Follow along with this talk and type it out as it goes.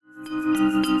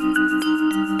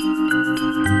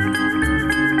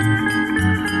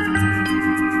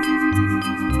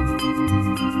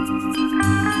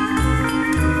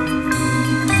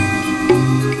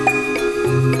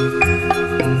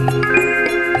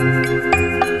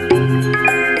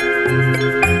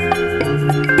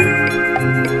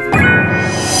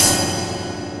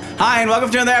welcome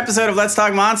to another episode of Let's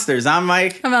Talk Monsters. I'm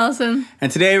Mike. I'm Allison.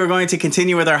 And today we're going to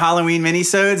continue with our Halloween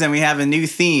minisodes, and we have a new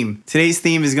theme. Today's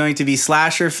theme is going to be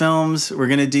slasher films. We're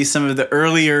going to do some of the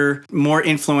earlier, more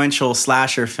influential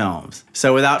slasher films.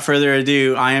 So without further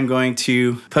ado, I am going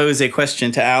to pose a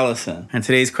question to Allison. And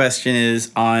today's question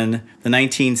is on the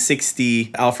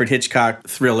 1960 Alfred Hitchcock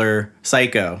thriller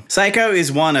Psycho. Psycho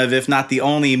is one of, if not the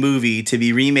only movie to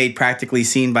be remade practically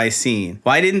scene by scene.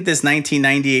 Why didn't this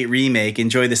 1998 remake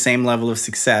enjoy the same level of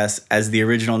success as the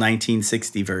original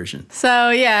 1960 version? So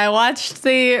yeah, I watched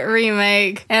the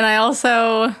remake and I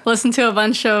also listened to a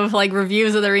bunch of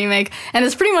reviews of the remake, and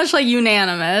it's pretty much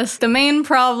unanimous. The main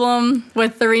problem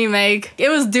with the remake, it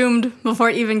was doomed before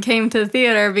it even came to the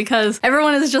theater because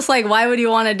everyone is just like, why would you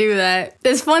want to do that?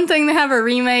 It's one thing to have a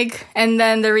remake and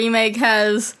then the remake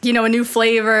has, a new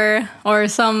flavor or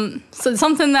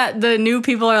something that the new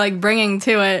people are bringing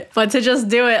to it, but to just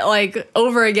do it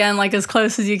over again, as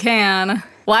close as you can,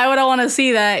 why would I want to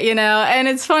see that, And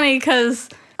it's funny because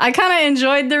I kind of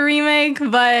enjoyed the remake,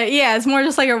 but yeah, it's more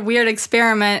just a weird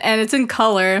experiment, and it's in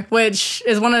color, which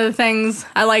is one of the things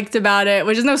I liked about it,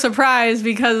 which is no surprise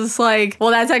because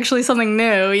that's actually something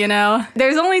new,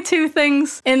 There's only two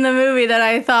things in the movie that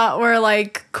I thought were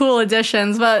cool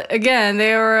additions, but again,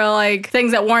 they were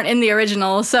things that weren't in the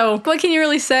original. So what can you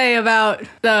really say about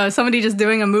somebody just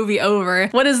doing a movie over?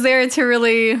 What is there to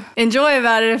really enjoy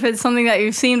about it if it's something that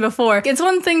you've seen before? It's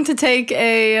one thing to take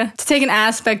an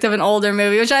aspect of an older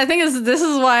movie, which I think this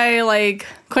is why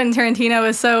Quentin Tarantino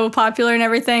is so popular and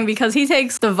everything, because he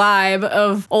takes the vibe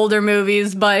of older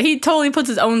movies, but he totally puts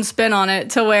his own spin on it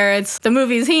to where it's the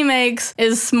movies he makes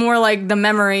is more like the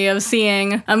memory of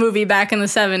seeing a movie back in the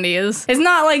 70s. It's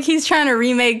not like he's trying to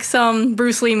remake some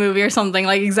Bruce Lee movie or something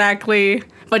exactly,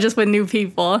 but just with new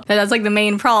people. That's the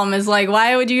main problem is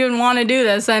why would you even want to do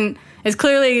this? And it's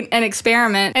clearly an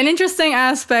experiment. An interesting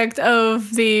aspect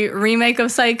of the remake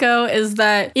of Psycho is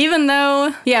that even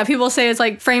though, people say it's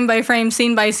frame by frame,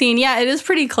 scene by scene, it is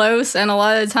pretty close. And a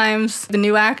lot of the times, the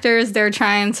new actors, they're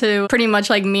trying to pretty much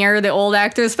mirror the old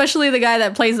actors, especially the guy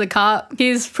that plays the cop.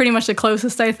 He's pretty much the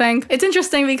closest, I think. It's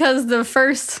interesting because the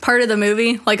first part of the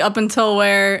movie, up until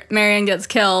where Marion gets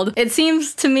killed, it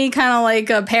seems to me kind of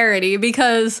like a parody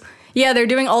because they're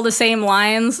doing all the same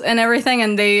lines and everything,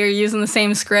 and they are using the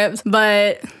same script,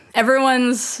 but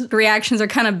everyone's reactions are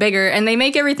kind of bigger, and they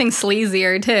make everything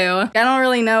sleazier, too. I don't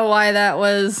really know why that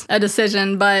was a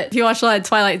decision, but if you watch a lot of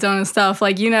Twilight Zone and stuff, the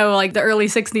early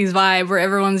 60s vibe where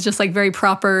everyone's just, very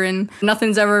proper and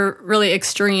nothing's ever really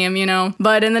extreme,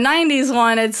 But in the 90s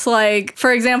one, it's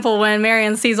for example, when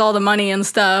Marion sees all the money and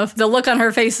stuff, the look on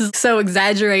her face is so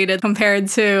exaggerated compared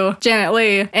to Janet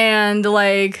Leigh, and,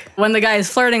 when the guy is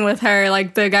flirting with her,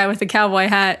 the guy with the cowboy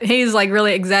hat, he's,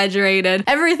 really exaggerated.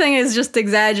 Everything is just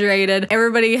exaggerated.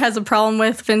 Everybody has a problem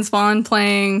with Vince Vaughn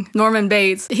playing Norman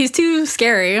Bates. He's too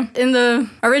scary. In the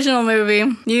original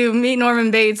movie, you meet Norman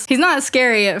Bates. He's not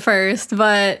scary at first,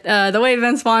 but the way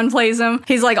Vince Vaughn plays him,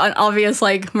 he's an obvious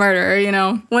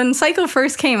murderer, When Psycho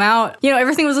first came out,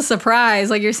 everything was a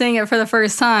surprise. You're seeing it for the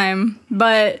first time.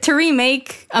 But to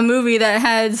remake a movie that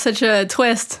had such a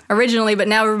twist originally, but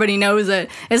now everybody knows it,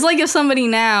 it's if somebody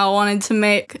now wanted to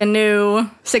make a new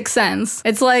Sixth Sense.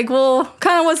 It's well,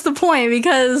 kind of what's the point?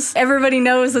 Because everybody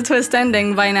knows the twist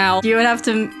ending by now. You would have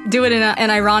to do it in an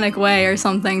ironic way or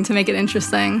something to make it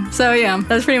interesting. So yeah,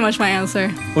 that's pretty much my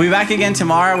answer. We'll be back again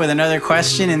tomorrow with another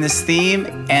question in this theme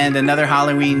and another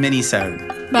Halloween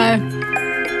minisode. Bye.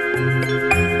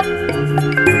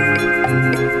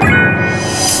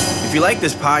 If you like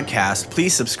this podcast,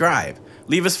 please subscribe.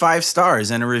 Leave us 5 stars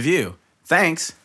and a review. Thanks.